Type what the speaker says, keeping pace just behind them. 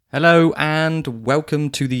Hello and welcome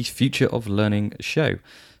to the Future of Learning show.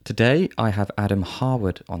 Today I have Adam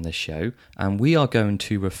Harwood on this show and we are going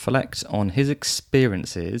to reflect on his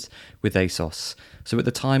experiences with ASOS. So at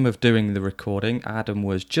the time of doing the recording, Adam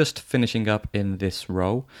was just finishing up in this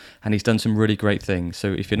role and he's done some really great things.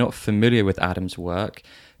 So if you're not familiar with Adam's work,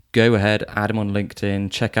 go ahead, add him on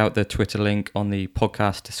LinkedIn, check out the Twitter link on the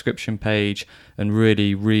podcast description page and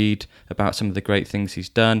really read about some of the great things he's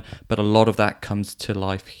done. But a lot of that comes to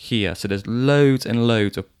life here. So there's loads and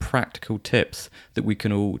loads of practical tips that we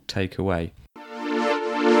can all take away.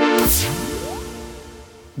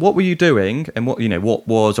 What were you doing and what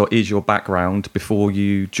was or is your background before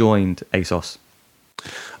you joined ASOS?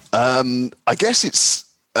 I guess it's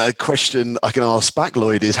a question I can ask back,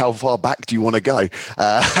 Lloyd, is how far back do you want to go?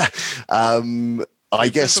 I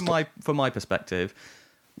guess from my perspective,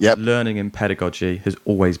 yep. Learning and pedagogy has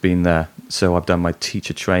always been there. So I've done my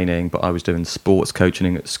teacher training, but I was doing sports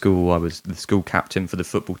coaching at school. I was the school captain for the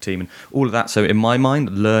football team and all of that. So in my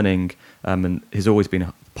mind, learning has always been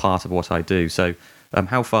a part of what I do. So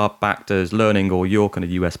how far back does learning or your kind of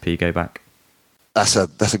USP go back?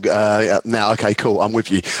 Now, okay, cool. I'm with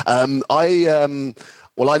you.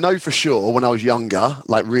 Well, I know for sure when I was younger,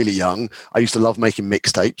 like really young, I used to love making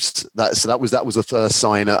mixtapes. That was the first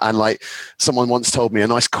sign. And like someone once told me, a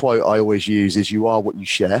nice quote I always use is, "You are what you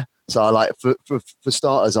share." So I like for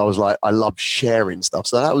starters, I was like, I love sharing stuff.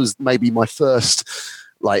 So that was maybe my first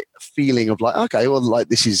like feeling of like, okay, well, like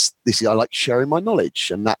this is I like sharing my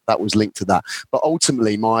knowledge, and that was linked to that. But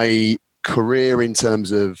ultimately, my career in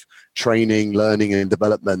terms of training, learning, and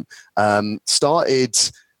development started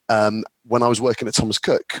when I was working at Thomas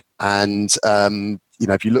Cook. And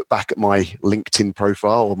if you look back at my LinkedIn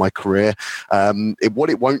profile or my career, what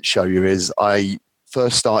it won't show you is I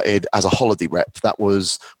first started as a holiday rep. That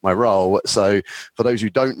was my role. So for those who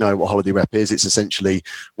don't know what holiday rep is, it's essentially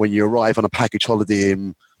when you arrive on a package holiday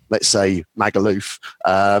in, let's say, Magaluf,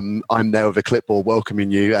 I'm there with a clipboard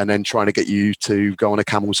welcoming you and then trying to get you to go on a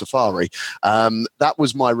camel safari. That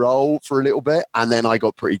was my role for a little bit. And then I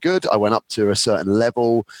got pretty good. I went up to a certain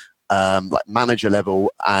level, like manager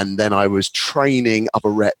level. And then I was training other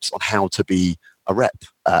reps on how to be a rep,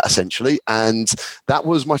 essentially. And that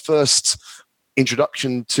was my first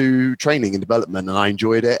introduction to training and development. And I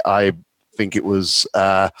enjoyed it. I think it was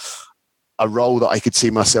a role that I could see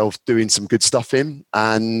myself doing some good stuff in,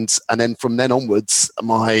 and then from then onwards,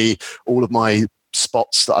 all of my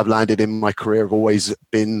spots that I've landed in my career have always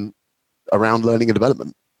been around learning and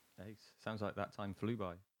development. Nice. Sounds like that time flew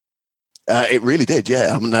by. It really did,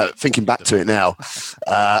 yeah. I'm thinking back to it now.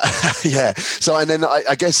 Yeah. So, and then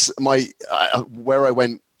I guess where I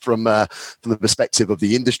went from the perspective of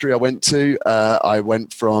the industry I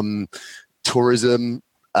went from tourism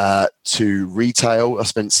to retail. I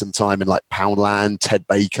spent some time in like Poundland, Ted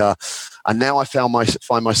Baker, and now I find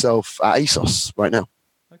myself at ASOS right now.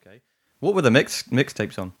 Okay, what were the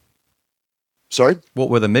mixtapes on? Sorry, what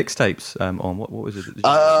were the mixtapes on? What was it?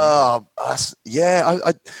 I've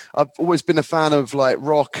always been a fan of like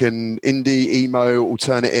rock and indie, emo,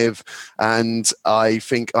 alternative, and I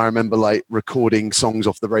think I remember like recording songs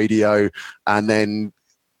off the radio and then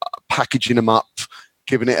packaging them up,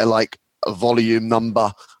 giving it a volume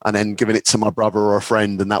number, and then giving it to my brother or a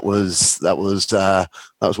friend, and that was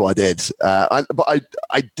what I did. I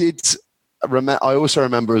also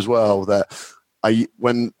remember as well that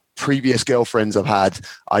when previous girlfriends I've had,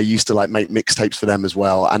 I used to like make mixtapes for them as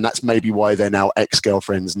well, and that's maybe why they're now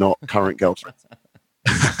ex-girlfriends, not current girlfriends.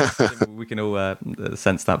 We can all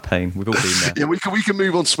sense that pain. We've all been there. Yeah, we can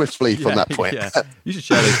move on swiftly from that point. Yeah. You should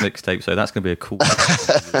share those mixtapes, so that's going to be a cool.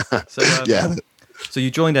 Yeah. So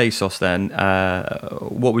you joined ASOS then.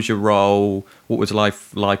 What was your role? What was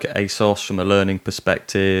life like at ASOS from a learning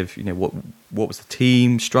perspective? What was the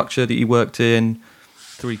team structure that you worked in?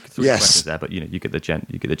 Three questions there, but you get the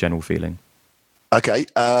general feeling. Okay.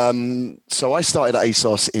 So I started at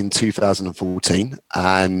ASOS in 2014,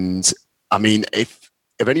 and I mean, if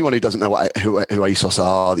anyone who doesn't know who ASOS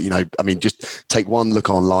are, just take one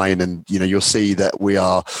look online, and you'll see that we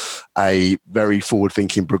are a very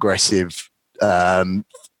forward-thinking, progressive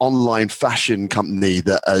online fashion company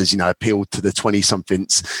that has appealed to the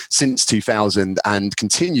 20-somethings since 2000 and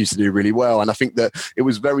continues to do really well. And I think that it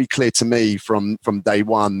was very clear to me from day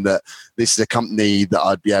one that this is a company that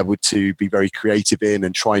I'd be able to be very creative in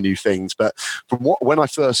and try new things. But when I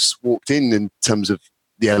first walked in terms of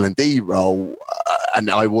the L&D role,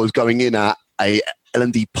 and I was going in at a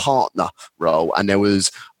L&D partner role, and there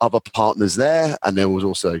was other partners there, and there was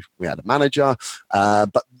also, we had a manager,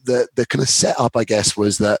 but the kind of setup, I guess,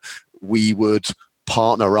 was that we would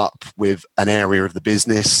partner up with an area of the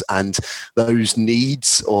business, and those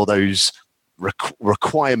needs or those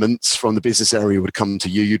requirements from the business area would come to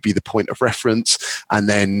you. You'd be the point of reference, and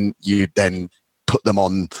then you'd then put them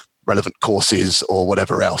on relevant courses or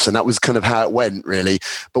whatever else. And that was kind of how it went, really.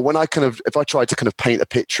 But when if I tried to kind of paint a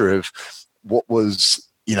picture of what was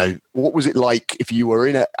it like if you were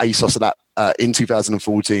in ASOS in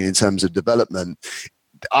 2014 in terms of development,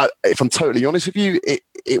 if I'm totally honest with you,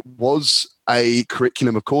 it was a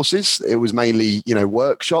curriculum of courses. It was mainly,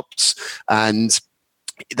 workshops, and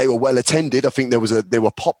they were well attended. I think they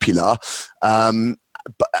were popular. And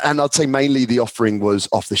I'd say mainly the offering was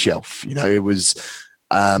off the shelf. It was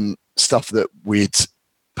stuff that we'd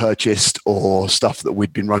purchased or stuff that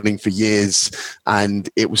we'd been running for years. And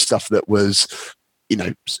it was stuff that was,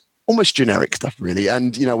 almost generic stuff, really.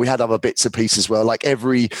 And, we had other bits and pieces as well, like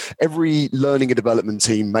every learning and development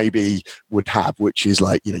team maybe would have, which is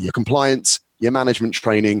like, your compliance, your management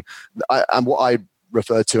training, and what I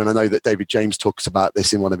refer to, and I know that David James talks about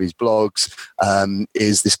this in one of his blogs,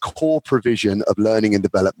 is this core provision of learning and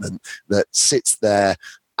development that sits there.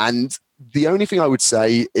 And the only thing I would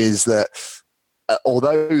say is that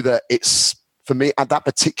although that it's, for me at that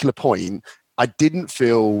particular point, I didn't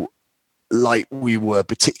feel like we were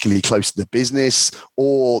particularly close to the business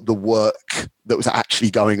or the work that was actually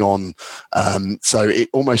going on. So it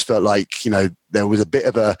almost felt like, there was a bit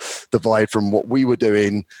of a divide from what we were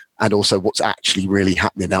doing and also what's actually really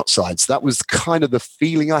happening outside. So that was kind of the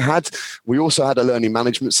feeling I had. We also had a learning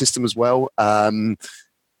management system as well.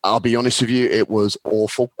 I'll be honest with you, it was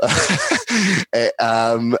awful.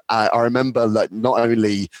 I remember like not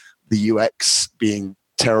only the UX being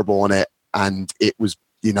terrible on it, and it was,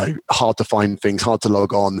 hard to find things, hard to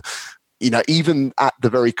log on, even at the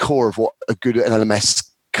very core of what a good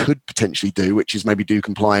LMS could potentially do, which is maybe do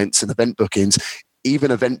compliance and event bookings.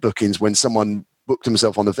 Even event bookings, when someone booked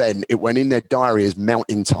himself on an event, it went in their diary as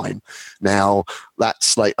mountain time. Now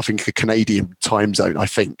that's like, I think, a Canadian time zone, I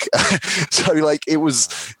think. So like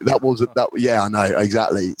yeah, I know,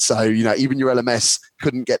 exactly. So, even your LMS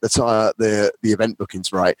couldn't get the event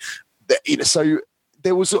bookings right. So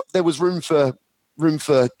there was room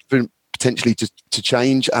for potentially to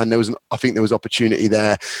change, and I think there was opportunity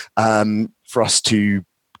there for us to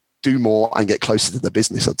do more and get closer to the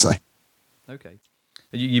business, I'd say. Okay.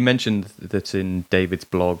 You mentioned that in David's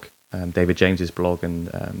blog, David James's blog, and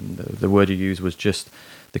the word you used was just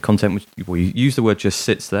the content. You used the word just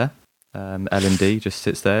sits there. L&D just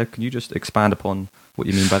sits there. Can you just expand upon what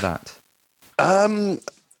you mean by that?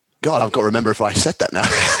 God, I've got to remember if I said that now.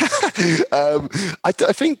 I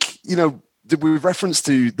think, with reference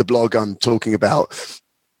to the blog I'm talking about,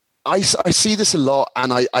 I see this a lot,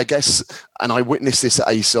 and I guess, and I witnessed this at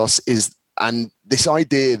ASOS, and this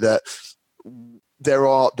idea that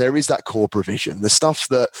there is that core provision, the stuff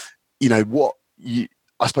that,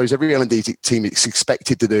 I suppose every L&D team is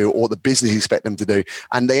expected to do, or the business expect them to do,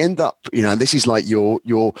 and they end up, and this is like your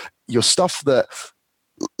stuff that,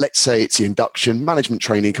 let's say it's the induction, management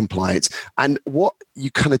training, compliance, and what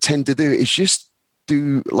you kind of tend to do is just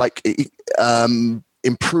do like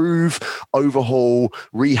improve, overhaul,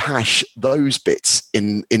 rehash those bits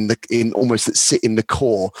in almost that sit in the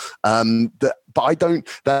core.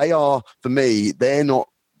 They are, for me, they're not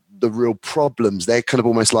the real problems. They're kind of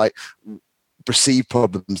almost like perceived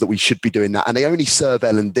problems that we should be doing that, and they only serve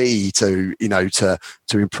L&D to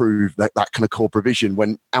improve that kind of core provision,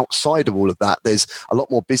 when outside of all of that there's a lot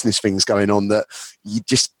more business things going on that you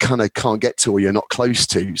just kind of can't get to, or you're not close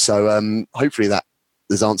to. So hopefully that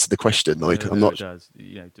has answered the question, Lloyd. I'm not. It does.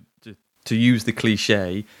 To use the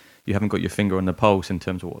cliche, you haven't got your finger on the pulse in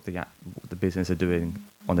terms of what the business are doing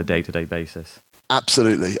on a day-to-day basis.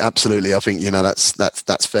 Absolutely. I think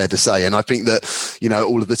that's fair to say, and I think that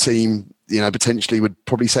all of the team potentially would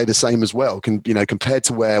probably say the same as well. Compared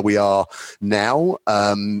to where we are now,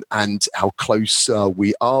 and how close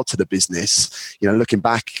we are to the business, looking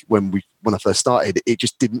back when I first started, it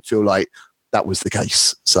just didn't feel like that was the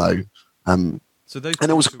case. So. So those, and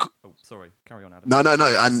there was. Sorry, carry on, Adam. No,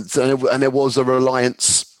 and there was a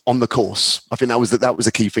reliance on the course. I think that was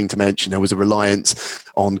a key thing to mention. There was a reliance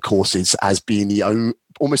on courses as being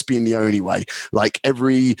almost being the only way. Like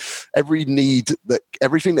every need, that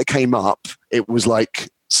everything that came up, it was like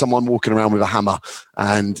someone walking around with a hammer,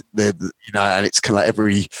 and and it's kind of like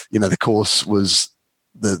every the course was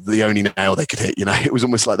the only nail they could hit. It was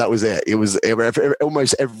almost like that was it. It was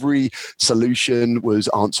almost every solution was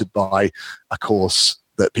answered by a course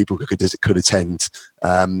that people could attend,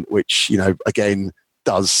 which again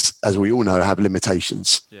does, as we all know, have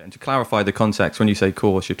limitations. Yeah, and to clarify the context, when you say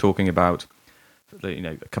course, you're talking about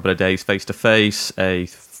a couple of days face to face, a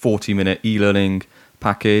 40-minute e-learning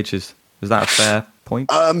package. Is that a fair point?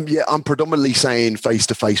 Yeah, I'm predominantly saying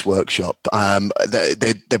face-to-face workshop.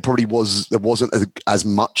 There probably wasn't as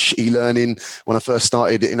much e-learning when I first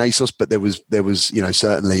started in ASOS, but there was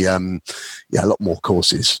certainly a lot more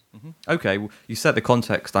courses. Mm-hmm. Okay, well, you set the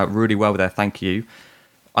context out really well there. Thank you.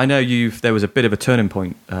 I know there was a bit of a turning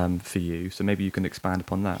point for you, so maybe you can expand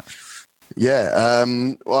upon that. Yeah,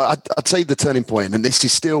 well, I'd say the turning point, and this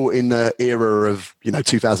is still in the era of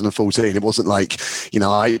 2014. It wasn't like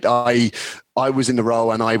I was in the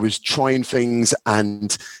role and I was trying things,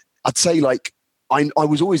 and I'd say like I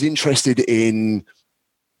was always interested in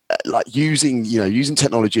like using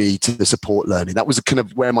technology to support learning. That was kind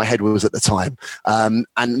of where my head was at the time,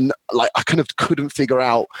 and like I kind of couldn't figure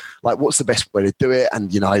out like what's the best way to do it, and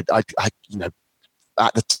I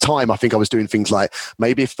at the time, I think I was doing things like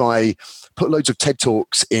maybe if I put loads of TED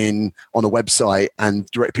Talks on a website and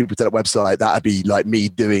direct people to that website, that'd be like me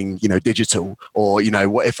doing, digital. Or,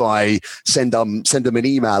 what if I send them an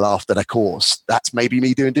email after their course? That's maybe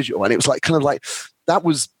me doing digital. And it was like kind of like that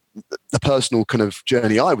was the personal kind of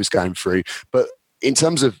journey I was going through. But in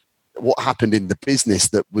terms of what happened in the business,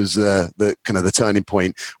 that was the kind of the turning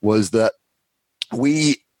point was that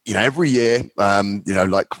we, every year,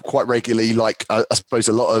 like quite regularly, like I suppose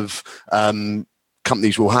a lot of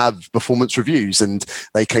companies will have performance reviews, and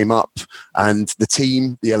they came up, and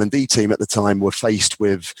the L&D team at the time, were faced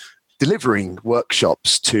with delivering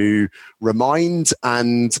workshops to remind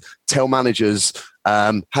and tell managers,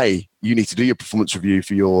 hey, you need to do your performance review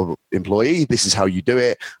for your employee. This is how you do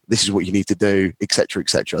it. This is what you need to do, et cetera, et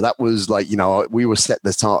cetera. That was like, we were set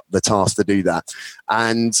the task to do that.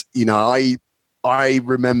 And, I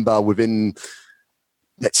remember within,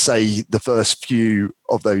 let's say, the first few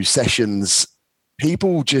of those sessions,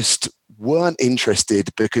 people just weren't interested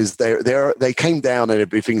because they came down and it'd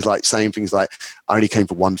be saying things like, I only came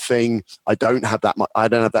for one thing. I don't have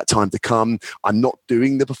that time to come. I'm not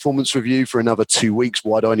doing the performance review for another 2 weeks.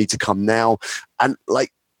 Why do I need to come now? And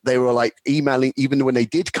like, they were like emailing, even when they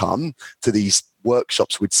did come to these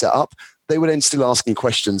workshops we'd set up, they were then still asking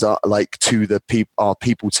questions like to our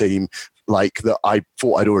people team, like that I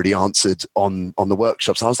thought I'd already answered on the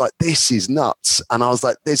workshops. I was like, this is nuts. And I was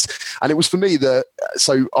like, and it was for me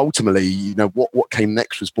so ultimately, what came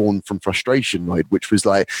next was born from frustration, right? Which was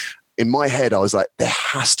like, in my head, I was like, there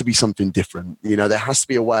has to be something different. There has to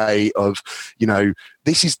be a way of,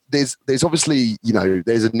 there's obviously,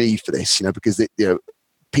 there's a need for this, because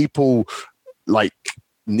people like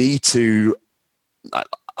need to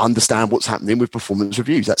understand what's happening with performance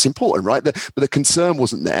reviews. That's important, right? But the concern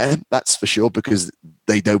wasn't there, that's for sure, because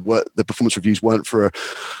the performance reviews weren't for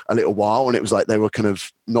a little while, and it was like they were kind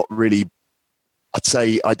of not really, I'd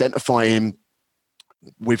say, identifying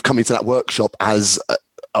with coming to that workshop as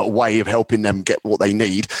a way of helping them get what they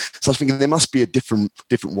need. So I was thinking there must be a different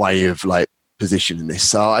way of like positioning this.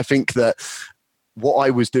 So I think that what I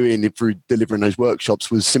was doing through delivering those workshops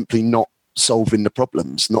was simply not solving the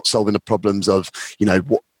problems of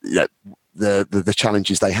the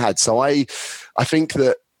challenges they had. So I think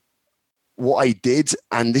that what I did,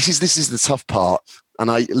 and this is the tough part, and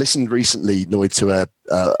I listened recently, Lloyd, to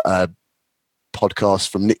a podcast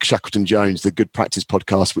from Nick Shackleton-Jones, the Good Practice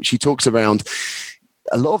podcast, which he talks around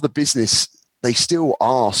a lot of the business. They still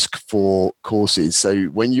ask for courses. So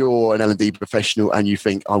when you're an L&D professional and you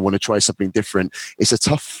think, I want to try something different, it's a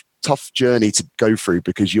tough journey to go through,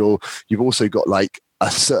 because you've also got like a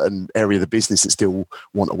certain area of the business that still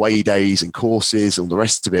want away days and courses and all the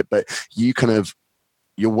rest of it. But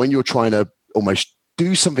when you're trying to almost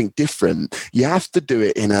do something different, you have to do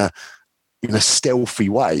it in a stealthy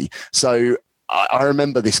way. So I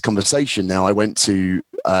remember this conversation. Now, I went to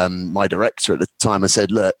my director at the time. I said,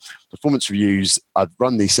 look, performance reviews, I've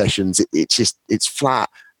run these sessions. It's flat.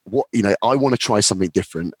 I want to try something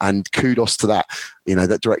different. And kudos to that.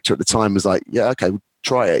 That director at the time was like, yeah, okay, we'll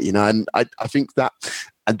try it. And I think that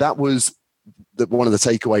was one of the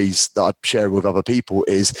takeaways that I share with other people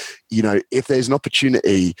is, if there's an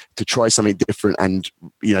opportunity to try something different and,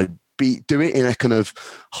 do it in a kind of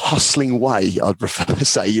hustling way, I'd prefer to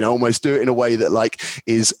say, almost do it in a way that like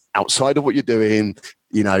is outside of what you're doing,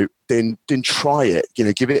 then try it,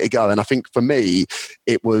 give it a go. And I think for me,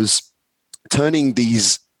 it was turning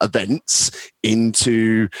these events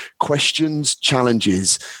into questions,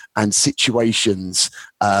 challenges, and situations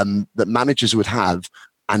that managers would have,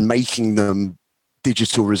 and making them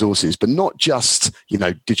digital resources, but not just,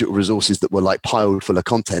 digital resources that were like piled full of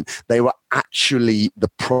content. They were actually the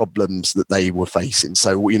problems that they were facing.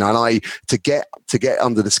 So, and I, to get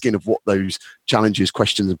under the skin of what those challenges,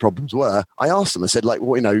 questions and problems were, I asked them, I said, like,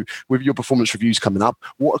 well, with your performance reviews coming up,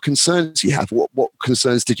 what are concerns you have? What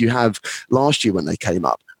concerns did you have last year when they came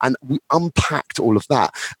up? And we unpacked all of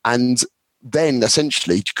that, and then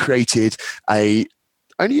essentially created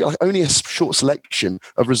only a short selection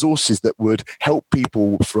of resources that would help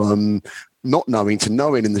people from not knowing to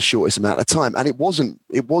knowing in the shortest amount of time. And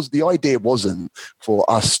the idea wasn't for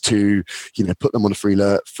us to, put them on a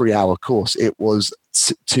 3-hour course. It was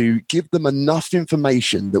to give them enough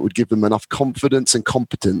information that would give them enough confidence and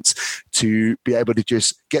competence to be able to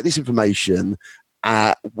just get this information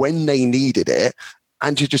when they needed it,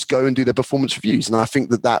 and to just go and do their performance reviews. And I think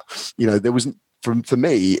that there wasn't, for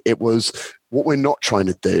me, it was, what we're not trying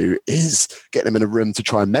to do is get them in a room to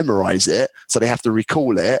try and memorize it, so they have to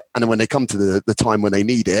recall it, and then when they come to the time when they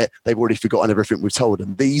need it, they've already forgotten everything we've told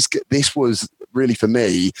them. This was really, for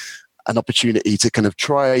me, an opportunity to kind of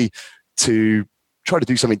try to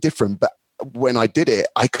do something different. But when I did it,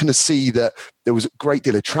 I kind of see that there was a great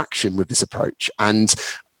deal of traction with this approach. And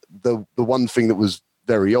the one thing that was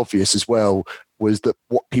very obvious as well was that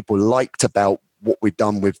what people liked about what we'd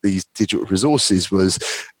done with these digital resources was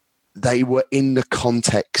they were in the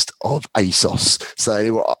context of ASOS.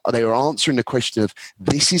 So they were answering the question of,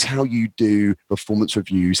 this is how you do performance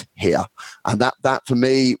reviews here. And that for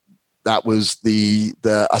me, that was the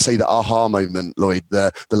aha moment, Lloyd,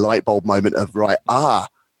 the light bulb moment of, right,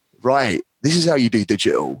 this is how you do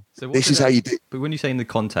digital. So this is how you do. But when you say in the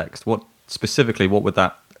context, what would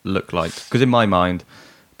that look like? Because in my mind,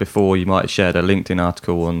 before, you might have shared a LinkedIn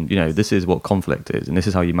article on, this is what conflict is, and this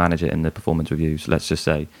is how you manage it in the performance reviews, let's just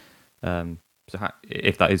say.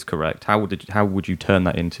 If that is correct, how would you turn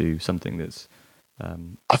that into something that's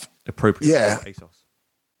appropriate for ASOS?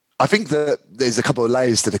 I think that there's a couple of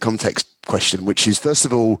layers to the context question, which is, first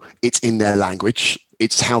of all, it's in their language.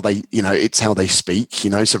 It's how they, it's how they speak,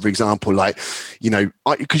 So for example,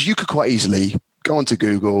 because you could quite easily go onto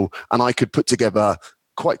Google and I could put together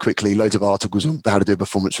quite quickly loads of articles on how to do a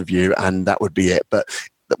performance review, and that would be it. But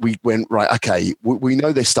we went, right, okay, we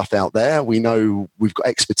know there's stuff out there. We know we've got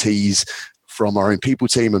expertise from our own people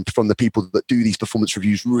team and from the people that do these performance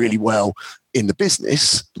reviews really well in the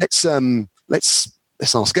business. Let's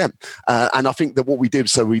ask them. And I think that what we did,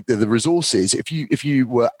 the resources, if you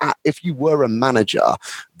were a manager,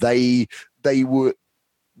 they were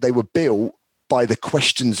built by the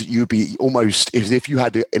questions that you'd be, almost as if you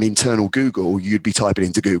had an internal Google, you'd be typing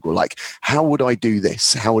into Google, like, how would I do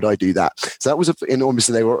this? How would I do that? So that was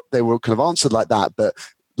obviously they were kind of answered like that, but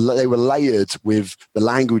they were layered with the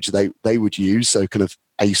language they would use, so kind of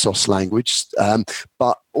ASOS language,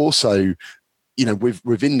 but also,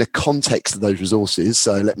 within the context of those resources.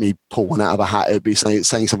 So let me pull one out of a hat. It would be saying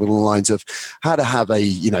something along the lines of how to have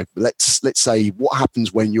let's say, what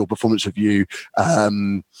happens when your performance review,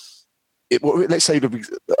 let's say,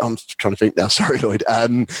 I'm trying to think now. Sorry, Lloyd.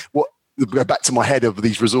 Go back to my head of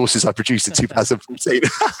these resources I produced in 2014.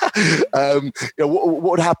 What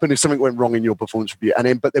would happen if something went wrong in your performance review?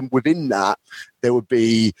 But then within that, there would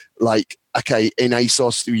be like, okay, in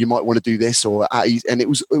ASOS, you might want to do this, and it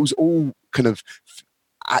was all kind of.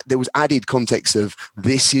 There was added context of,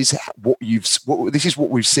 this is what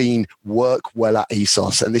we've seen work well at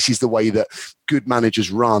ASOS, and this is the way that good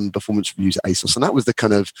managers run performance reviews at ASOS. And that was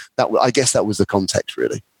I guess that was the context,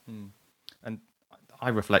 really. And I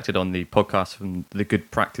reflected on the podcast from the Good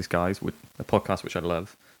Practice Guys, with a podcast which I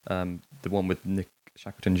love, the one with Nick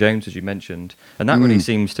Shackleton-Jones, as you mentioned, and that really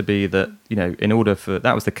seems to be that, in order for,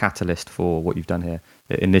 that was the catalyst for what you've done here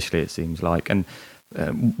initially, it seems like. And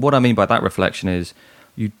what I mean by that reflection is,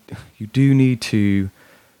 you do need to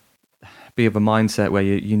be of a mindset where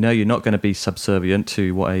you're not going to be subservient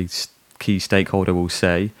to what a key stakeholder will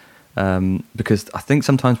say, because I think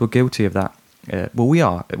sometimes we're guilty of that. We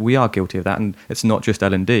are guilty of that, and it's not just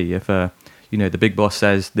L&D. If the big boss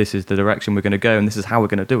says this is the direction we're going to go and this is how we're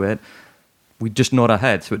going to do it, we just nod our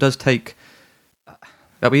head. So it does take.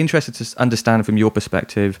 I'd be interested to understand from your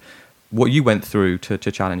perspective what you went through to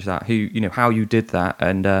challenge that, how you did that,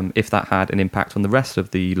 and if that had an impact on the rest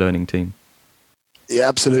of the learning team. Yeah,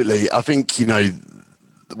 absolutely. I think,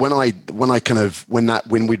 when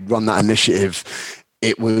we'd run that initiative,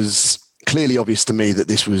 it was clearly obvious to me that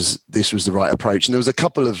this was the right approach. And there was a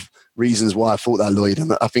couple of reasons why I thought that, Lloyd.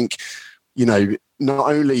 And I think,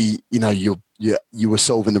 not only, you were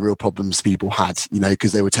solving the real problems people had,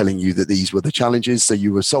 because they were telling you that these were the challenges. So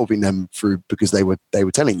you were solving them because they were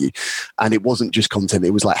telling you, and it wasn't just content.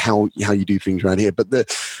 It was like how you do things around here. But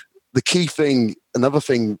the key thing, another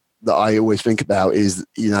thing that I always think about is,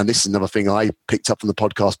 and this is another thing I picked up from the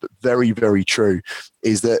podcast, but very, very true,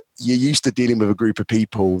 is that you're used to dealing with a group of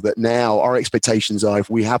people that now our expectations are, if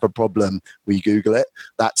we have a problem, we Google it.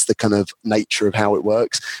 That's the kind of nature of how it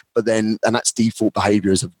works. But then, and that's default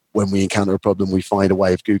behaviors of when we encounter a problem, we find a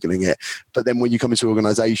way of Googling it. But then when you come into an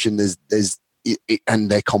organization,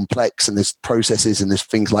 and they're complex, and there's processes, and there's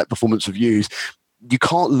things like performance reviews. You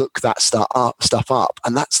can't look that stuff up,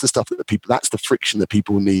 and that's the stuff that's the friction that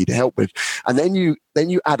people need help with. And then you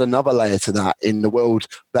add another layer to that in the world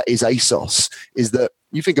that is ASOS, is that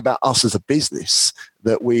you think about us as a business,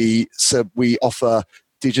 that we offer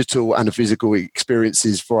digital and physical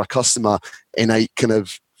experiences for our customer in a kind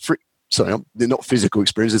of they're not physical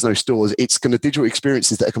experiences. There's no stores. It's kind of digital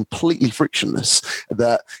experiences that are completely frictionless.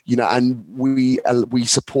 That and we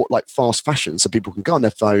support like fast fashion, so people can go on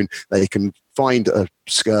their phone, they can find a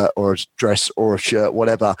skirt or a dress or a shirt,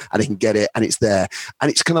 whatever, and they can get it, and it's there.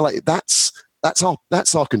 And it's kind of like that's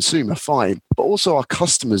our consumer, fine, but also our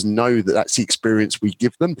customers know that that's the experience we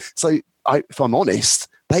give them. So if I'm honest,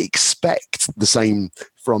 they expect the same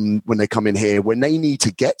from when they come in here. When they need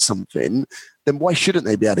to get something, then why shouldn't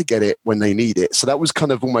they be able to get it when they need it? So that was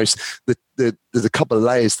kind of almost there's a couple of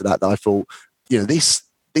layers to that I thought, this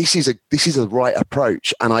is a right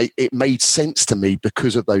approach, and it made sense to me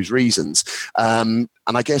because of those reasons. And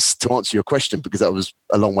I guess to answer your question, because that was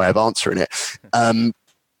a long way of answering it, there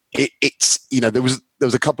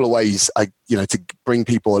was a couple of ways to bring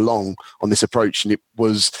people along on this approach, and it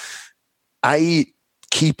was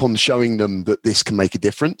keep on showing them that this can make a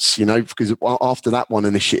difference, because after that one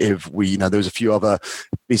initiative, there was a few other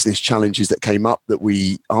business challenges that came up that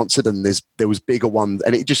we answered, and there was bigger ones,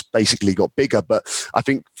 and it just basically got bigger. But I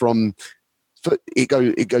think it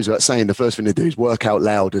goes without saying, the first thing to do is work out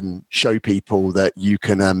loud and show people that you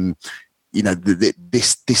can,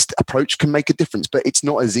 this approach can make a difference. But it's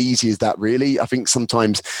not as easy as that, really. I think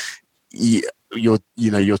sometimes your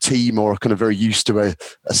team are kind of very used to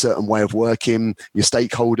a certain way of working. Your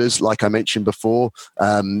stakeholders, like I mentioned before,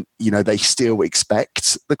 they still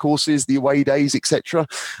expect the courses, the away days, etc.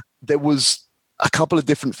 There was a couple of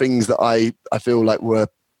different things that I feel like were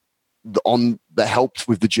that helped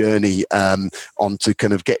with the journey on to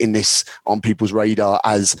kind of getting this on people's radar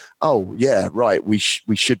as, oh yeah, right, we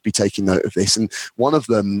should be taking note of this. And one of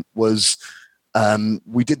them was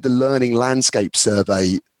we did the learning landscape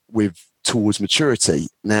survey with Towards Maturity.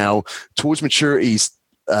 Now, Towards Maturity's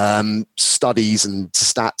studies and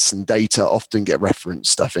stats and data often get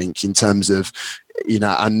referenced, I think, in terms of,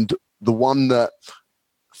 and the one that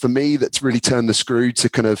for me that's really turned the screw to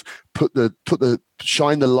kind of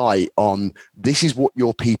shine the light on this is what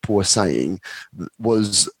your people are saying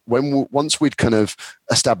was once we'd kind of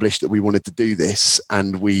established that we wanted to do this,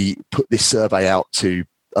 and we put this survey out to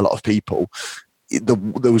a lot of people.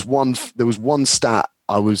 There was one stat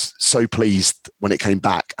I was so pleased when it came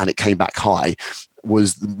back, and it came back high,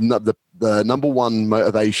 was the number one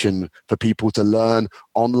motivation for people to learn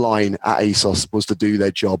online at ASOS was to do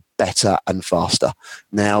their job better and faster.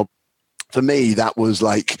 Now, for me, that was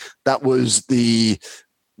the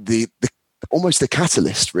almost the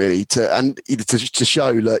catalyst, really, to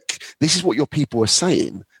show, look, this is what your people are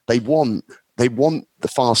saying. They want the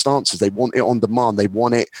fast answers. They want it on demand. They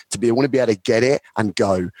want to be able to get it and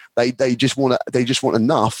go. They just want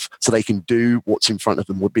enough so they can do what's in front of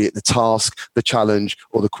them, would be it the task, the challenge,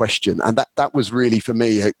 or the question. And that was really for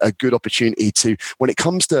me a good opportunity to, when it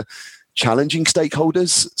comes to challenging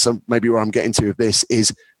stakeholders. So maybe where I'm getting to with this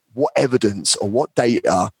is, what evidence or what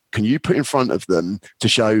data can you put in front of them to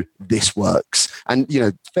show this works? And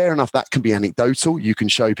fair enough, that can be anecdotal. You can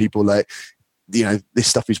show people that this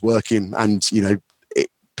stuff is working, and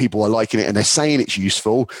people are liking it and they're saying it's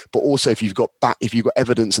useful. But also, if you've got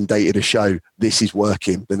evidence and data to show this is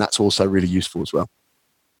working, then that's also really useful as well.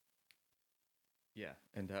 Yeah,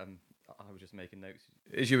 and I was just making notes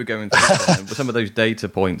as you were going through some of those data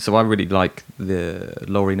points. So I really like the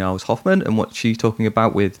Laurie Niles Hoffman and what she's talking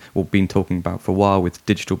about been talking about for a while with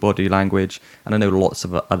digital body language. And I know lots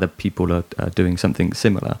of other people are doing something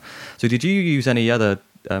similar. So did you use any other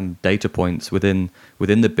data points within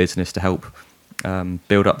the business to help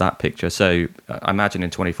build up that picture? So I imagine in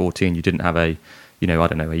 2014 you didn't have a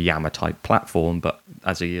Yammer type platform, but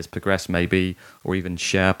as the years progressed, maybe, or even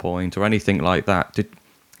SharePoint or anything like that.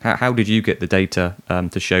 How did you get the data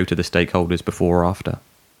to show to the stakeholders before or after?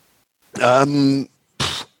 I'll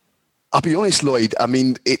be honest, Lloyd. I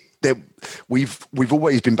mean, we've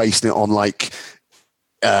always been basing it on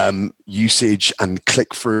usage and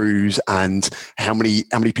click-throughs and how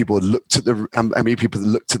many people looked at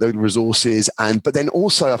the resources, but then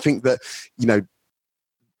also I think that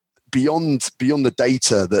beyond the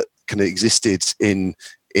data that kind of existed in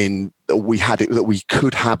that we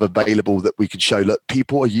could have available, that we could show, look,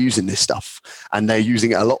 people are using this stuff and they're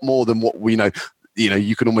using it a lot more than what we know.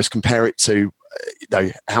 You can almost compare it to,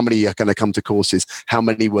 how many are going to come to courses, how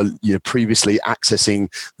many were previously accessing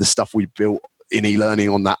the stuff we built in e-learning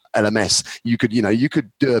on that LMS. You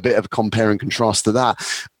could do a bit of compare and contrast to that.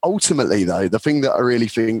 Ultimately, though, the thing that I really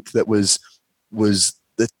think that was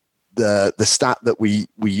the stat that we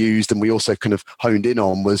used and we also kind of honed in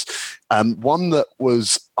on was one that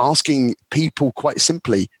was asking people quite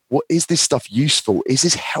simply, what is this stuff useful? Is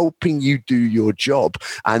this helping you do your job?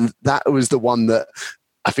 And that was the one that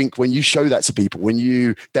I think when you show that to people, when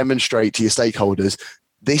you demonstrate to your stakeholders,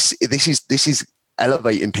 this is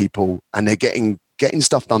elevating people, and they're getting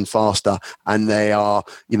stuff done faster, and they are,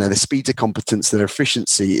 their speed to competence, their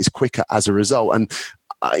efficiency is quicker as a result. And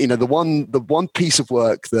the one piece of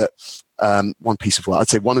work that I'd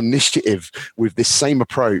say one initiative with this same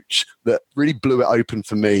approach that really blew it open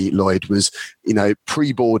for me, Lloyd, was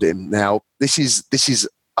pre-boarding. Now this is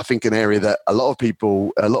I think an area that a lot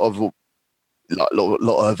of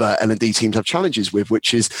L&D teams have challenges with,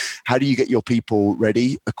 which is how do you get your people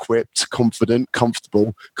ready, equipped, confident,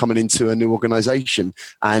 comfortable coming into a new organization,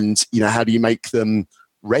 and how do you make them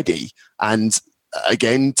ready? And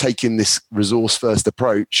again, taking this resource first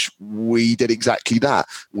approach, we did exactly that.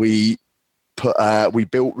 We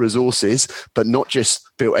built resources, but not just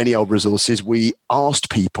built any old resources. We asked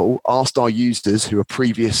our users who are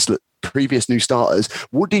previous new starters,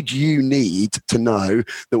 what did you need to know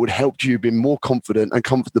that would help you be more confident and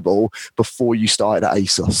comfortable before you started at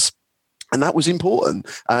ASOS? And that was important.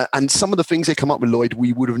 And some of the things they come up with, Lloyd,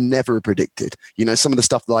 we would have never predicted. Some of the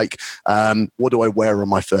stuff like, what do I wear on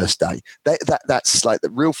my first day? That's like the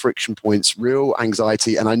real friction points, real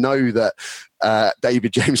anxiety. And I know that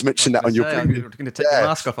David James mentioned that on your previous. I'm going to take the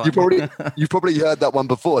mask off. You've probably heard that one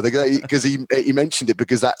before because he mentioned it,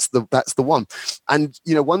 because that's the one. And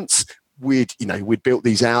once we'd built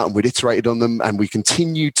these out and we'd iterated on them, and we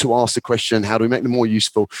continued to ask the question, how do we make them more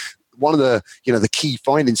useful? One of the key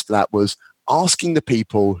findings for that was asking the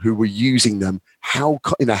people who were using them how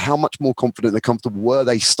much more confident and comfortable were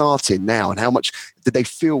they starting now, and how much did they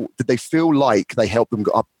feel like they helped them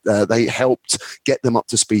get them up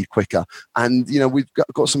to speed quicker. And we've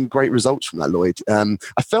got some great results from that, Lloyd.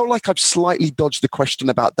 I felt like I've slightly dodged the question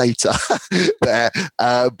about data there,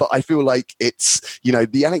 but I feel like it's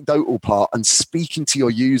the anecdotal part and speaking to your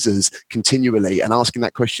users continually and asking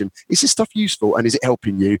that question, is this stuff useful and is it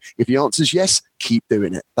helping you? If the answer is yes, keep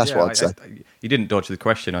doing it. That's what I'd say. You didn't dodge the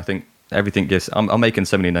question. I think everything gives. I'm making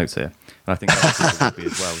so many notes here, and I think other people will be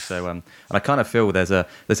as well. So, and I kind of feel there's a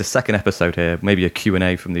second episode here, maybe a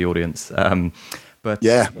Q&A from the audience. But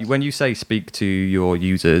yeah, when you say speak to your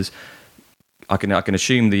users, I can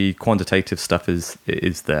assume the quantitative stuff is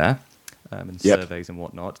there, and surveys and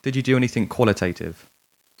whatnot. Did you do anything qualitative?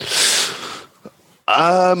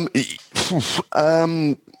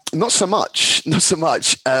 Not so much. And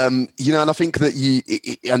I think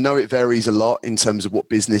that I know it varies a lot in terms of what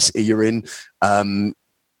business you're in.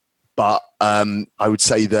 But I would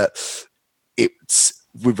say that it's,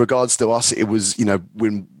 with regards to us, it was,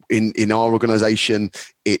 when in our organization,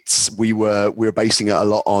 we were basing it a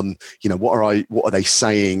lot on, what are they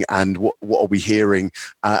saying and what are we hearing?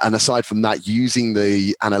 And aside from that, using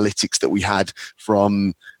the analytics that we had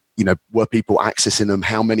from, were people accessing them?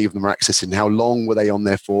 How many of them are accessing? How long were they on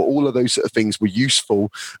there for? All of those sort of things were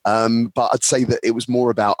useful. But I'd say that it was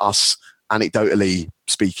more about us anecdotally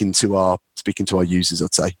speaking to our users,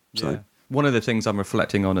 I'd say. Yeah. So. One of the things I'm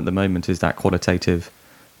reflecting on at the moment is that qualitative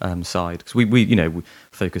side. Because we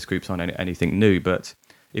focus groups on anything new, but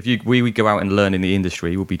if we go out and learn in the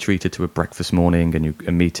industry, we'll be treated to a breakfast morning and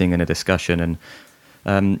a meeting and a discussion.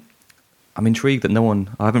 And I'm intrigued that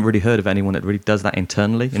I haven't really heard of anyone that really does that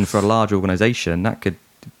internally. And for a large organization, that could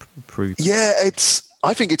prove. Yeah,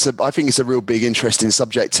 I think it's a real big, interesting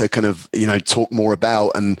subject to kind of, talk more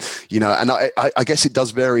about. And, and I guess it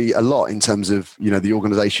does vary a lot in terms of, the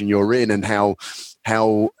organization you're in and how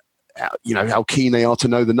keen they are to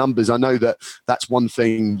know the numbers. I know that's one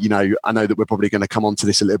thing, I know that we're probably going to come on to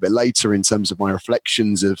this a little bit later in terms of my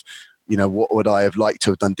reflections of, what would I have liked to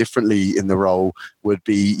have done differently in the role would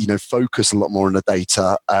be, focus a lot more on the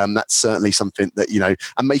data. That's certainly something that,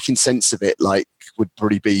 and making sense of it, like, would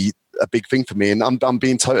probably be a big thing for me. And I'm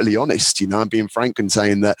being totally honest, I'm being frank and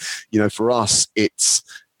saying that, for us, it's,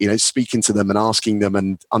 speaking to them and asking them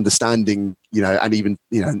and understanding, and even,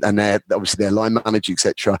 and they're obviously their line manager,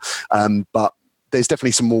 etc. But there's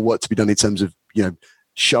definitely some more work to be done in terms of,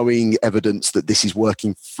 showing evidence that this is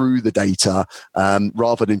working through the data,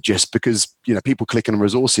 rather than just because people clicking on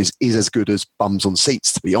resources is as good as bums on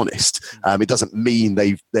seats, to be honest. It doesn't mean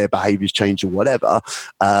their behaviours change or whatever,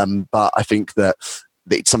 but I think that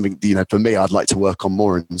it's something for me I'd like to work on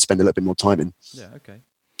more and spend a little bit more time in. Yeah, okay.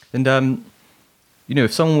 And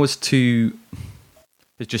if someone has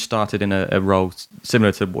just started in a role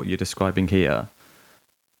similar to what you're describing here,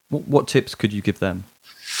 what tips could you give them?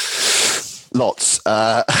 Lots.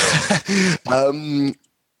 I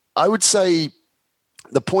would say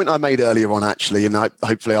the point I made earlier on, actually, and I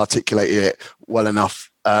hopefully articulated it well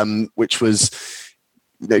enough, which was,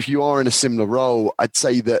 if you are in a similar role, I'd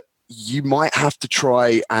say that you might have to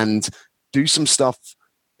try and do some stuff,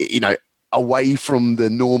 away from the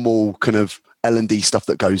normal kind of L&D stuff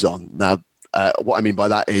that goes on. Now, what I mean by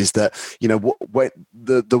that is that,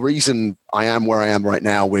 the reason I am where I am right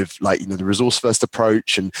now with the resource first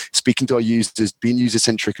approach and speaking to our users, being user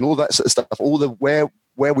centric and all that sort of stuff, all the where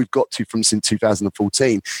we've got to from since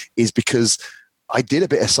 2014 is because I did a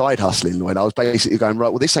bit of side hustling, Lloyd. I was basically going, right,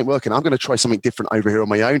 well, this ain't working. I'm going to try something different over here on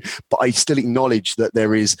my own. But I still acknowledge that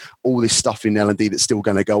there is all this stuff in L&D that's still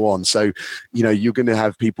going to go on. So, you're going to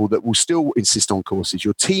have people that will still insist on courses.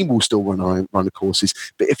 Your team will still run the courses.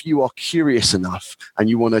 But if you are curious enough and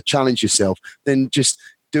you want to challenge yourself, then just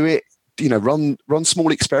do it. Run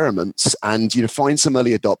small experiments and, find some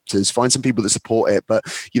early adopters, find some people that support it. But,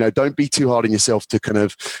 don't be too hard on yourself to kind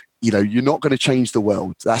of, you're not going to change the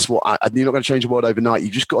world. That's what you're not going to change the world overnight.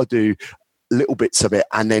 You just got to do little bits of it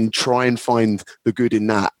and then try and find the good in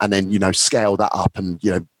that and then, scale that up and,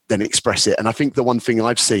 then express it. And I think the one thing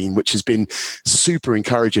I've seen, which has been super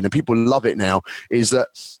encouraging and people love it now, is that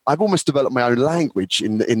I've almost developed my own language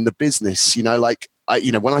in the business,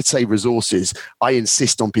 when I say resources, I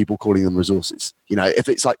insist on people calling them resources. If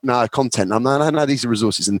it's content, I'm no, these are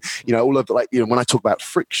resources. And, all of when I talk about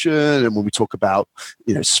friction and when we talk about,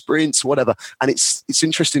 sprints, whatever. And it's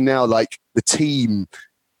interesting now, the team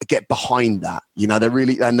get behind that, they're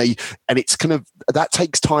really, and it's kind of, that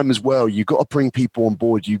takes time as well. You've got to bring people on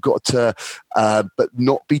board. You've got to, but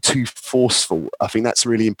not be too forceful. I think that's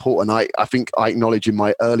really important. I think I acknowledge in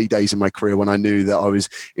my early days in my career when I knew that I was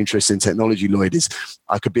interested in technology, Lloyd, is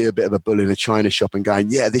I could be a bit of a bull in a china shop and going,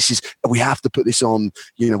 yeah, we have to put this on,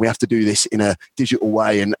 we have to do this in a digital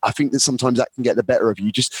way. And I think that sometimes that can get the better of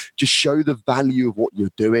you. Just show the value of what you're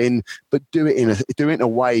doing, but do it in a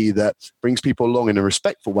way that brings people along in a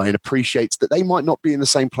respectful way and appreciates that they might not be in the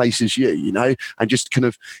same place as you, and just kind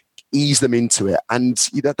of ease them into it. And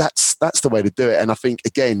that's the way to do it. And I think,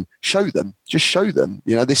 again, show them,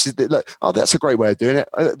 this is look, oh, that's a great way of doing it.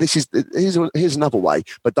 Here's another way,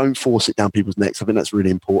 but don't force it down people's necks. I think that's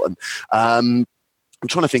really important. I'm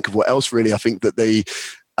trying to think of what else really. I think that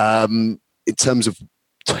in terms of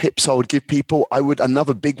tips I would give people,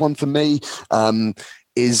 another big one for me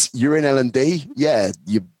is you're in L&D,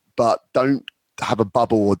 but don't have a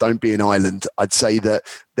bubble or don't be an island. I'd say that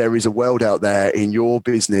there is a world out there in your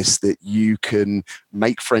business that you can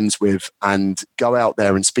make friends with and go out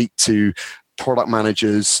there and speak to product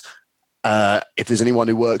managers. If there's anyone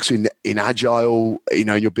who works in agile, in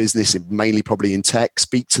your business, mainly probably in tech,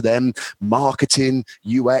 speak to them. Marketing,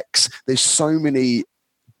 UX. There's so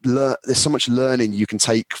much learning you can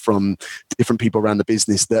take from different people around the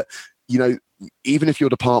business that, even if your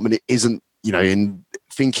department isn't, in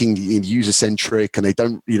thinking in user centric and they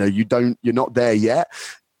don't, you're not there yet,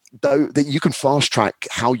 though, that you can fast track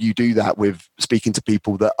how you do that with speaking to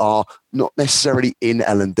people that are not necessarily in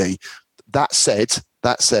L&D. That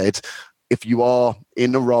said, if you are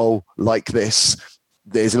in a role like this,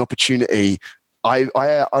 there's an opportunity.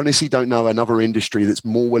 I honestly don't know another industry that's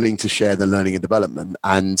more willing to share the learning and development.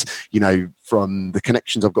 And, from the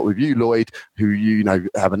connections I've got with you, Lloyd, who,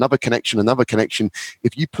 have another connection,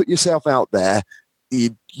 if you put yourself out there,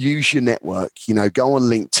 use your network, go on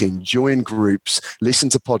LinkedIn, join groups, listen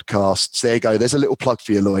to podcasts. There you go. There's a little plug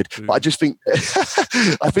for you, Lloyd. But I just think,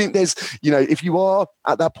 I think there's, if you are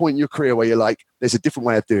at that point in your career where you're like, there's a different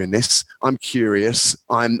way of doing this. I'm curious.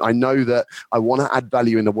 I know that I want to add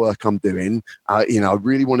value in the work I'm doing. I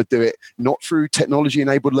really want to do it not through technology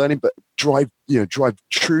enabled learning, but drive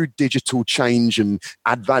true digital change and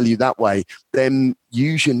add value that way. Then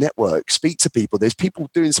use your network, speak to people. There's people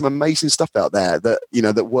doing some amazing stuff out there that,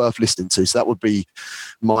 that worth listening to. So that would be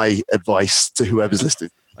my advice to whoever's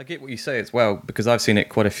listening. I get what you say as well, because I've seen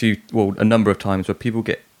it a number of times where people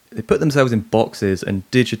they put themselves in boxes, and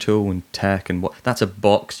digital and tech and that's a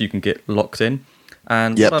box you can get locked in.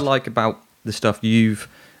 And What I like about the stuff you've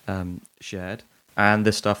shared and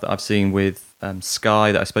the stuff that I've seen with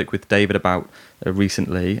Sky that I spoke with David about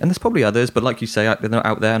recently, and there's probably others, but like you say, they're not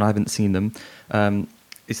out there and I haven't seen them.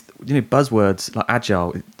 it's buzzwords like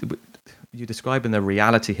agile. You're describing the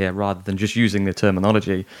reality here rather than just using the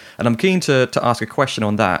terminology. And I'm keen to ask a question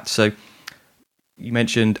on that. So you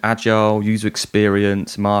mentioned agile, user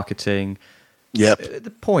experience, marketing. Yep. At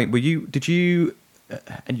the point where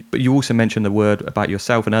but you also mentioned the word about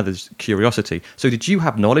yourself and others, curiosity. So did you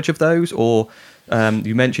have knowledge of those, or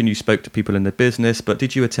you mentioned you spoke to people in the business, but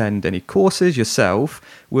did you attend any courses yourself?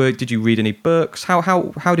 Did you read any books?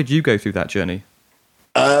 How did you go through that journey?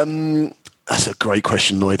 That's a great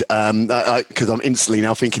question, Lloyd. Because I'm instantly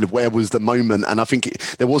now thinking of where was the moment, and I think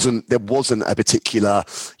there wasn't a particular,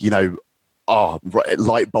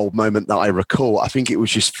 light bulb moment that I recall. I think it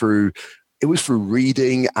was just through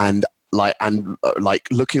reading and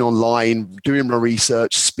looking online, doing my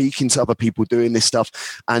research, speaking to other people doing this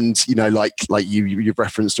stuff, and like you've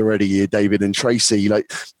referenced already, David and Tracy,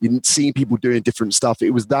 like you seeing people doing different stuff.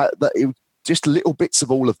 It was that it just little bits of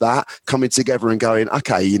all of that coming together and going,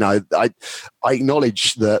 okay, I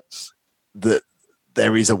acknowledge that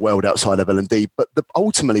there is a world outside of L&D, but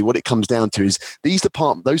ultimately what it comes down to is those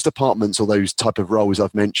departments or those type of roles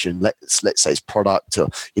I've mentioned. Let's say it's product, or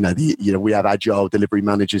we have agile delivery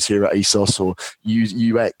managers here at ASOS, or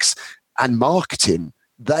UX and marketing.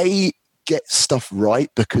 They get stuff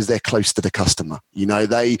right because they're close to the customer.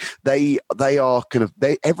 They are kind of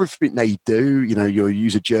everything they do. Your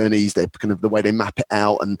user journeys, they're kind of the way they map it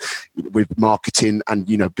out, and with marketing and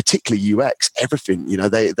particularly UX, everything.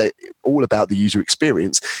 They all about the user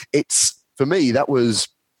experience. It's, for me, that was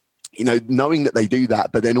knowing that they do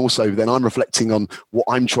that, but then I'm reflecting on what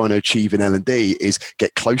I'm trying to achieve in L&D is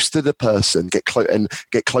get close to the person, get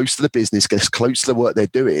close to the business, get close to the work they're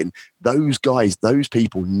doing. Those guys, those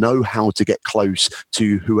people know how to get close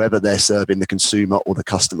to whoever they're serving, the consumer or the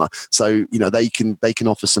customer. So they can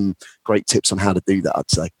offer some great tips on how to do that, I'd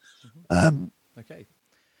say. Okay,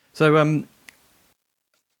 so I'm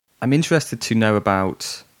interested to know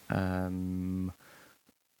about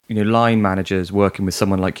line managers working with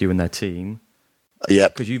someone like you and their team. Yeah.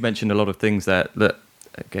 Because you mentioned a lot of things that,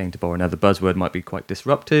 again, to borrow another buzzword, might be quite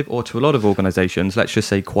disruptive, or to a lot of organizations, let's just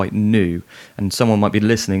say quite new. And someone might be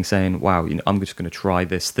listening saying, wow, I'm just going to try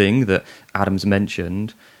this thing that Adam's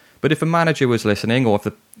mentioned. But if a manager was listening, or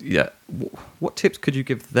what tips could you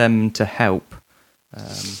give them to help?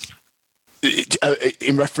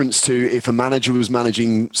 In reference to if a manager was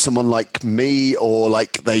managing someone like me, or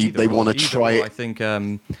like they want to try it? I think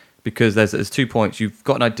because there's 2 points. You've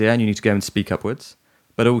got an idea and you need to go and speak upwards.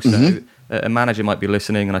 But also a manager might be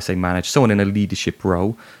listening, and I say manage, someone in a leadership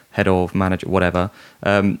role, head of, manager, whatever.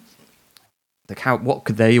 What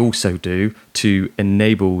could they also do to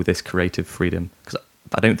enable this creative freedom? Because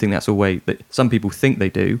I don't think that's a way that some people think they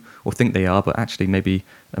do or think they are, but actually maybe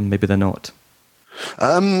they're not.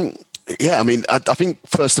 Yeah, I mean, I think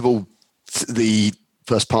first of all, the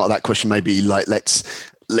first part of that question may be like,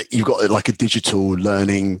 you've got like a digital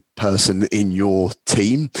learning person in your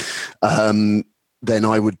team. Then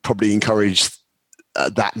I would probably encourage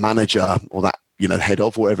that manager or that head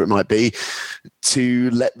of, whatever it might be, to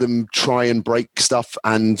let them try and break stuff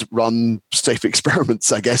and run safe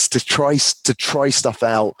experiments, I guess, to try stuff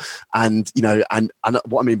out. And and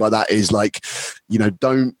what I mean by that is like,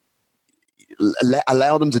 don't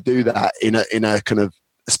allow them to do that in a kind of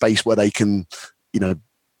space where they can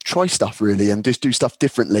try stuff really and just do stuff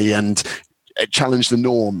differently and challenge the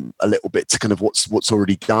norm a little bit to kind of what's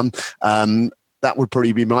already done. That would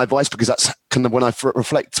probably be my advice, because that's kind of when I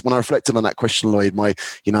reflected on that question, Lloyd, I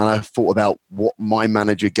thought about what my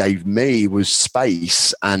manager gave me was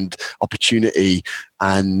space and opportunity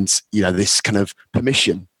and this kind of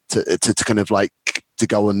permission to kind of like to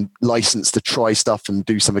go and license to try stuff and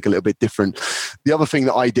do something a little bit different. The other thing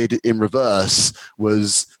that I did in reverse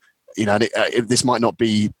was, this might not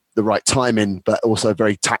be the right timing, but also a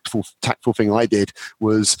very tactful thing I did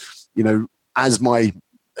was, as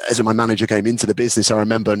my manager came into the business, I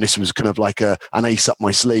remember, and this was kind of like an ace up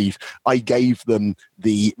my sleeve, I gave them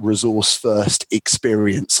the resource first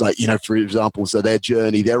experience. Like, for example, so their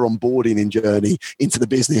onboarding journey into the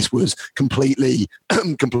business was completely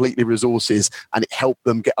resources, and it helped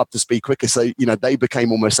them get up to speed quicker. So, they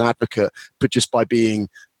became almost an advocate, but just by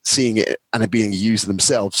seeing it and being a user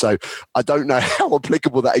themselves. So I don't know how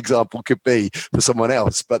applicable that example could be for someone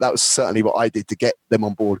else, but that was certainly what I did to get them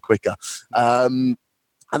on board quicker.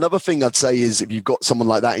 Another thing I'd say is, if you've got someone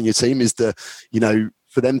like that in your team, is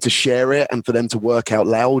for them to share it and for them to work out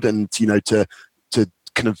loud and, to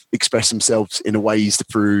kind of express themselves in ways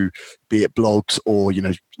through, be it blogs or,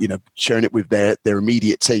 sharing it with their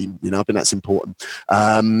immediate team. I think that's important.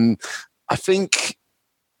 I think,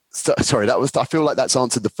 sorry, I feel like that's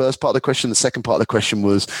answered the first part of the question. The second part of the question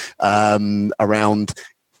was around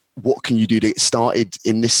what can you do to get started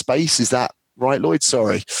in this space? Is that right, Lloyd?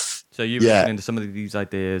 Sorry. So you're looking into some of these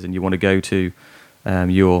ideas, and you want to go to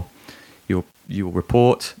your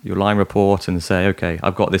report, your line report, and say, okay,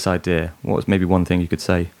 I've got this idea. What's maybe one thing you could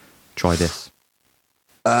say? Try this.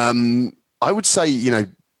 I would say,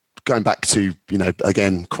 going back to,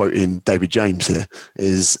 again, quoting David James here,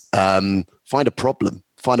 is find a problem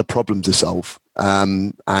to solve.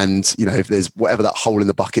 And, if there's whatever that hole in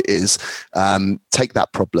the bucket is, take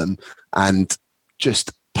that problem and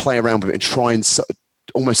just play around with it and try and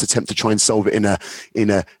almost attempt to try and solve it in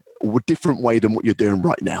a different way than what you're doing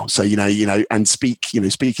right now. So, and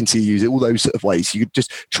speaking to you, all those sort of ways. You could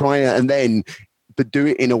just try it but do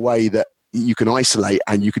it in a way that you can isolate,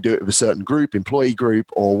 and you could do it with a certain group, employee group,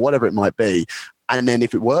 or whatever it might be. And then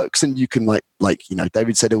if it works, and you can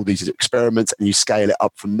David said, all these experiments, and you scale it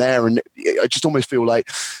up from there. And I just almost feel like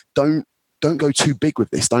don't go too big with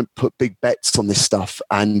this. Don't put big bets on this stuff,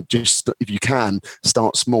 and just, if you can,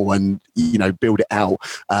 start small and, build it out.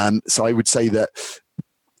 So I would say that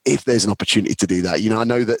if there's an opportunity to do that, I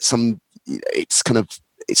know that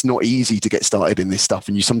it's not easy to get started in this stuff.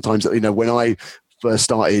 And you sometimes, when I first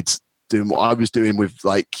started doing what I was doing with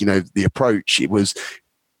the approach, it was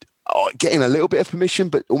getting a little bit of permission,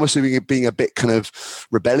 but almost being a bit kind of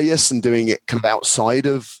rebellious and doing it kind of outside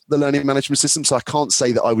of the learning management system. So I can't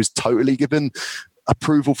say that I was totally given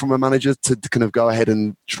approval from a manager to kind of go ahead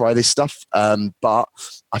and try this stuff. But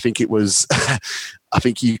I think it was, I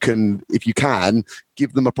think you can, if you can,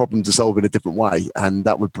 give them a problem to solve in a different way. And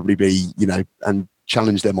that would probably be, and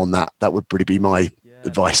challenge them on that. That would probably be my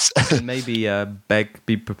advice. And maybe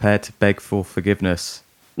be prepared to beg for forgiveness.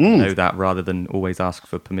 Know that, rather than always ask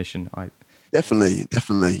for permission. Definitely,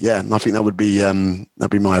 yeah. And I think that'd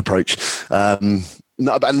be my approach.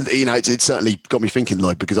 No, and it certainly got me thinking,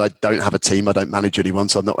 Lloyd, because I don't have a team, I don't manage anyone,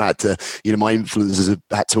 so I've not had to, my influences have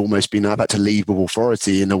had to almost be, I've had to lead with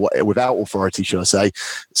authority without authority, should I say?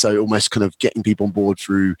 So almost kind of getting people on board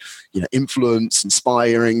through, influence,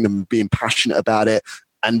 inspiring them, being passionate about it,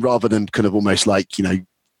 and rather than kind of almost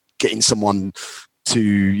getting someone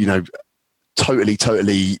to, totally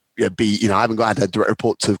be, I haven't had a direct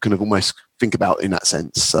report to kind of almost think about in that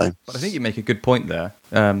sense. So, but I think you make a good point there.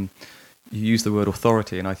 You use the word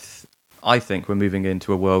authority, and I think we're moving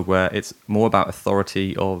into a world where it's more about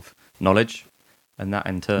authority of knowledge, and that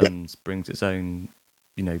in turn brings its own,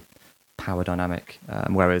 power dynamic.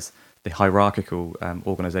 Whereas the hierarchical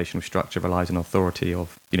organizational structure relies on authority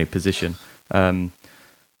of, position.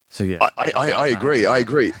 So yeah, I agree.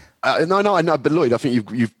 No, but Lloyd, I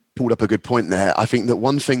think you've pulled up a good point there. I think that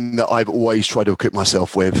one thing that I've always tried to equip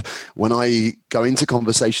myself with when I go into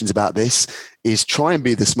conversations about this is try and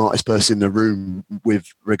be the smartest person in the room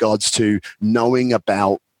with regards to knowing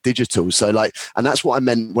about digital. So and that's what I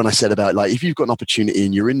meant when I said about if you've got an opportunity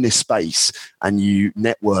and you're in this space and you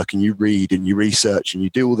network and you read and you research and you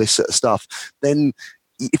do all this sort of stuff, then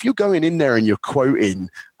if you're going in there and you're quoting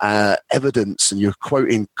evidence and you're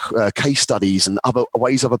quoting case studies and other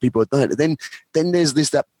ways other people have done it, then there's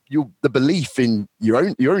the belief in your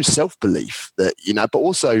own self-belief that, but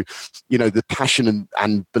also, the passion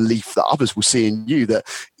and belief that others will see in you that,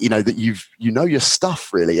 that your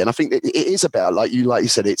stuff really. And I think that it is about, like you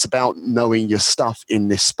said, it's about knowing your stuff in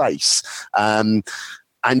this space. And,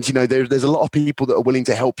 there's a lot of people that are willing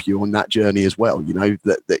to help you on that journey as well.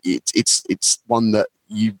 That it's one that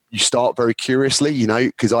you start very curiously,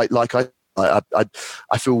 because I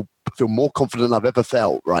feel more confident than I've ever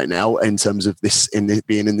felt right now in terms of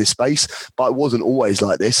being in this space. But it wasn't always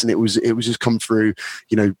like this, and it was just come through,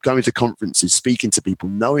 going to conferences, speaking to people,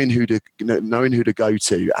 knowing who to go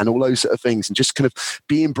to, and all those sort of things, and just kind of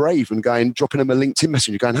being brave and dropping them a LinkedIn message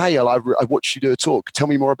and going, "Hey, I watched you do a talk. Tell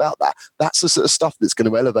me more about that." That's the sort of stuff that's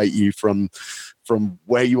going to elevate you from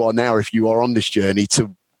where you are now, if you are on this journey,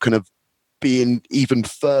 to kind of being even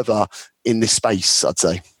further in this space, I'd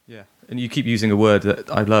say. Yeah. And you keep using a word that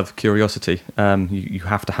I love, curiosity. You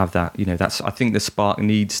have to have that. I think the spark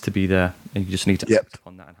needs to be there, and you just need to act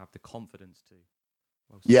upon that and have the confidence to.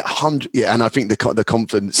 And I think the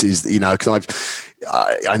confidence is, because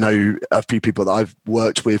I know a few people that I've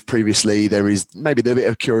worked with previously. There is maybe a bit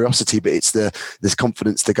of curiosity, but it's there's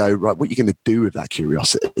confidence to go, right, what are you going to do with that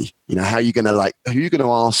curiosity? How are you going to who are you going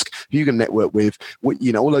to ask, who are you going to network with, what,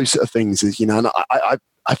 all those sort of things is, and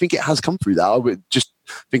I think it has come through that. I was just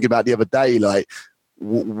thinking about the other day,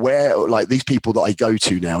 where these people that I go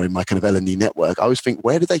to now in my kind of L&D network, I always think,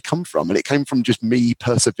 where did they come from? And it came from just me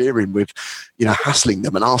persevering with, hassling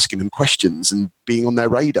them and asking them questions and being on their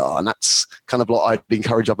radar. And that's kind of what I'd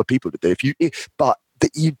encourage other people to do. But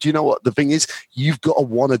do you know what the thing is? You've got to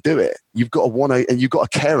want to do it. You've got to want to, and you've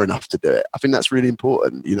got to care enough to do it. I think that's really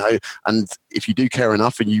important, and if you do care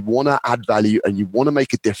enough and you want to add value and you want to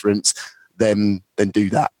make a difference, then do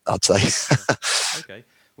that, I'd say. Okay.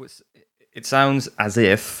 Well, it sounds as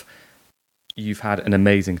if you've had an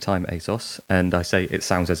amazing time at ASOS, and I say it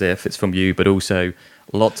sounds as if it's from you, but also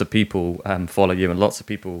lots of people follow you, and lots of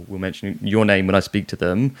people will mention your name when I speak to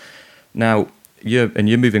them. Now, you're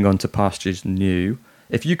moving on to pastures new.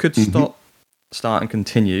 If you could start and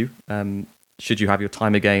continue, should you have your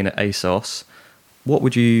time again at ASOS, what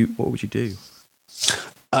would you do?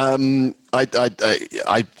 I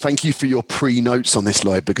thank you for your pre-notes on this,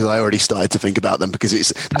 Lloyd, because I already started to think about them, because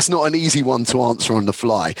that's not an easy one to answer on the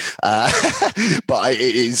fly. But it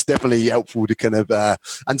is definitely helpful to kind of,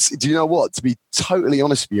 and do you know what, to be totally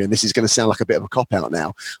honest with you, and this is going to sound like a bit of a cop-out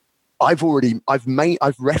now, I've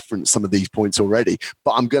referenced some of these points already,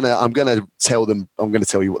 but I'm gonna tell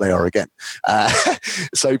you what they are again.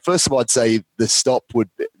 So first of all, I'd say the stop.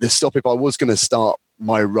 If I was going to start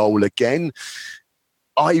my role again,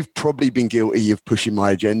 I've probably been guilty of pushing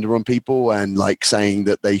my agenda on people and like saying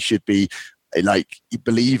that they should be like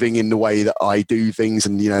believing in the way that I do things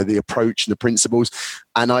and, the approach and the principles.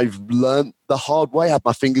 And I've learned the hard way. I had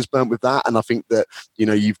my fingers burnt with that. And I think that,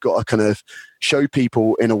 you've got to kind of show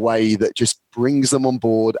people in a way that just brings them on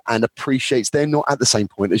board and appreciates they're not at the same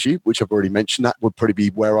point as you, which I've already mentioned. That would probably be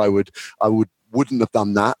where I wouldn't have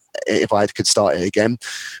done that if I could start it again.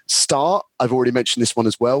 I've already mentioned this one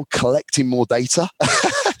as well, collecting more data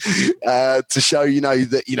to show,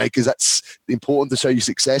 that, because that's important to show you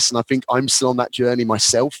success. And I think I'm still on that journey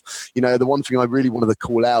myself. The one thing I really wanted to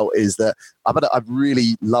call out is that I've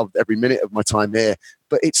really loved every minute of my time here,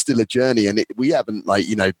 but it's still a journey. And we haven't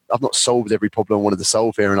I've not solved every problem I wanted to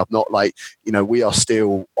solve here. And I've not we are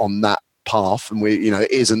still on that path, and it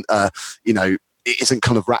isn't, it isn't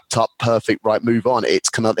kind of wrapped up perfect, right, move on. It's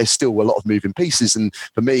kind of, there's still a lot of moving pieces. And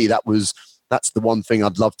for me, that's the one thing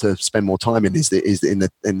I'd love to spend more time in, is in the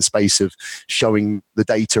space of showing the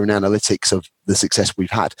data and analytics of the success we've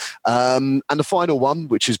had. And the final one,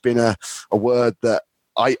 which has been a word that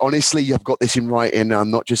I honestly have got this in writing, I'm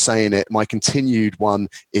not just saying it, my continued one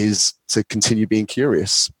is to continue being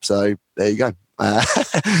curious. So there you go.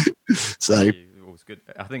 So it was good.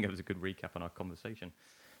 I think it was a good recap on our conversation.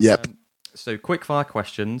 Yep. So quick fire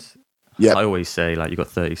questions. Yeah. I always say you've got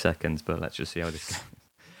 30 seconds, but let's just see how this goes.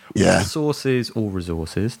 Yeah. What sources or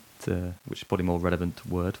resources, which is probably more relevant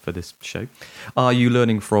word for this show, are you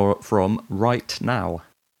learning from right now?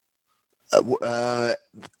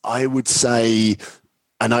 I would say,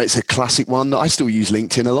 I know it's a classic one. I still use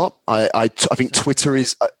LinkedIn a lot. I think Twitter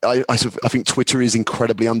is. I think Twitter is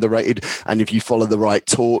incredibly underrated. And if you follow the right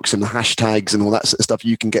talks and the hashtags and all that sort of stuff,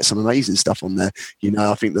 you can get some amazing stuff on there.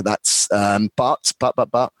 I think that's.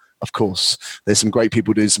 But of course, there's some great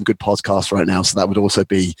people doing some good podcasts right now. So that would also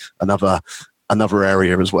be another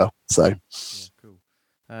area as well. So. Yeah, cool.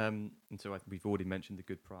 And so we've already mentioned the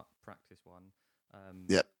good practice one.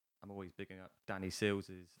 Yep. I'm always bigging up Danny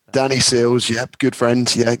Seals. Danny Seals, yep, good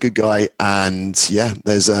friend, yeah, good guy, and yeah,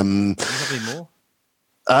 there's Do you have any more?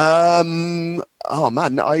 Oh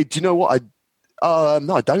man, do you know what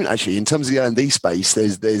no, I don't actually. In terms of the L&D space,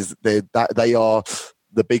 they are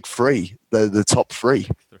the big three, the top three.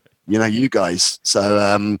 You guys.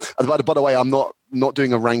 So by the way, I'm not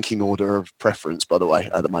doing a ranking order of preference. By the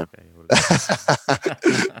way, at the moment.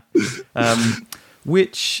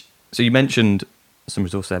 Okay, so you mentioned some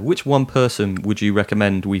resource there. Which one person would you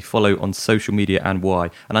recommend we follow on social media, and why?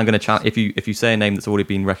 And I'm going to chat. If you say a name that's already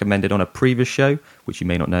been recommended on a previous show, which you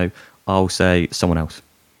may not know, I'll say someone else.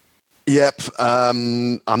 Yep.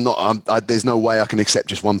 There's no way I can accept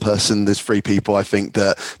just one person. There's three people I think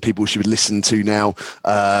that people should listen to now.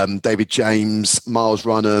 David James, Miles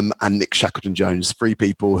Runham, and Nick Shackleton-Jones. Three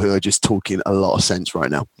people who are just talking a lot of sense right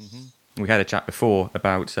now. Mm-hmm. We had a chat before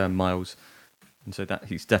about Miles. And so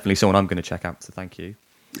he's definitely someone I'm going to check out. So thank you.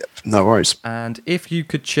 Yep, no worries. And if you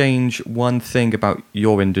could change one thing about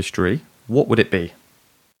your industry, what would it be?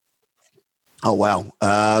 Oh, wow.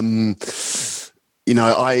 I think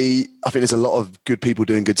there's a lot of good people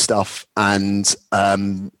doing good stuff. And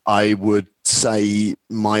I would say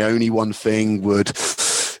my only one thing would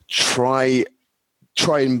try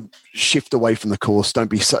and shift away from the course. Don't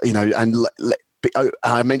be so, and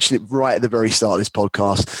I mentioned it right at the very start of this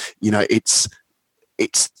podcast.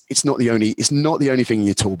 It's not the only thing in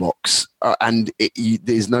your toolbox, and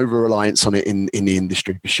there's no reliance on it in the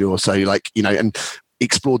industry for sure. So and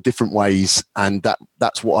explore different ways, and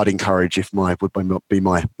that's what I'd encourage would be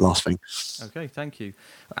my last thing. Okay, thank you,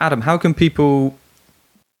 Adam. How can people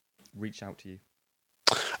reach out to you?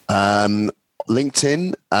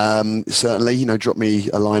 LinkedIn, certainly, drop me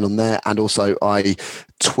a line on there. And also I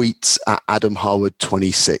tweet at Adam Harwood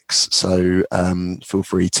 26. So feel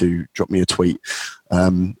free to drop me a tweet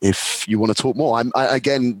if you want to talk more.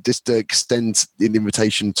 Again, just to extend an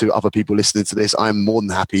invitation to other people listening to this, I'm more than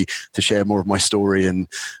happy to share more of my story, and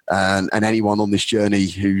anyone on this journey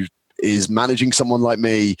who is managing someone like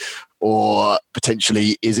me, or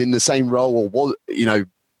potentially is in the same role, or was,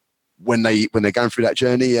 when they're going through that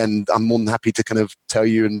journey, and I'm more than happy to kind of tell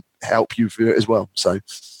you and help you through it as well. So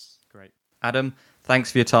great. Adam,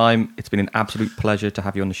 thanks for your time. It's been an absolute pleasure to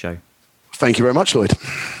have you on the show. Thank you very much, Lloyd.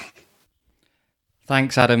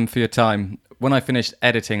 Thanks, Adam, for your time. When I finished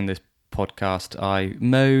editing this podcast, I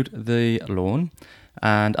mowed the lawn,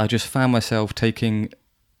 and I just found myself taking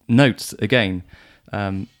notes again.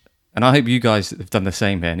 And I hope you guys have done the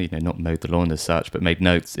same here, and not mowed the lawn as such, but made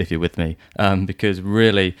notes if you're with me, because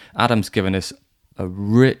really Adam's given us a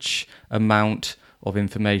rich amount of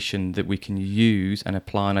information that we can use and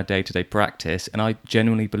apply in our day-to-day practice, and I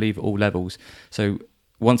genuinely believe at all levels. So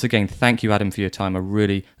once again, thank you, Adam, for your time. I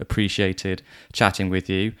really appreciated chatting with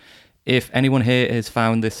you. If anyone here has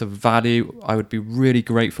found this of value, I would be really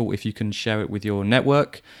grateful if you can share it with your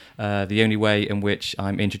network. The only way in which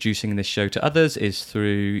I'm introducing this show to others is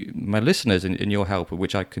through my listeners and your help,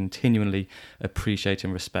 which I continually appreciate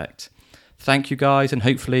and respect. Thank you, guys, and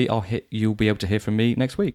hopefully you'll be able to hear from me next week.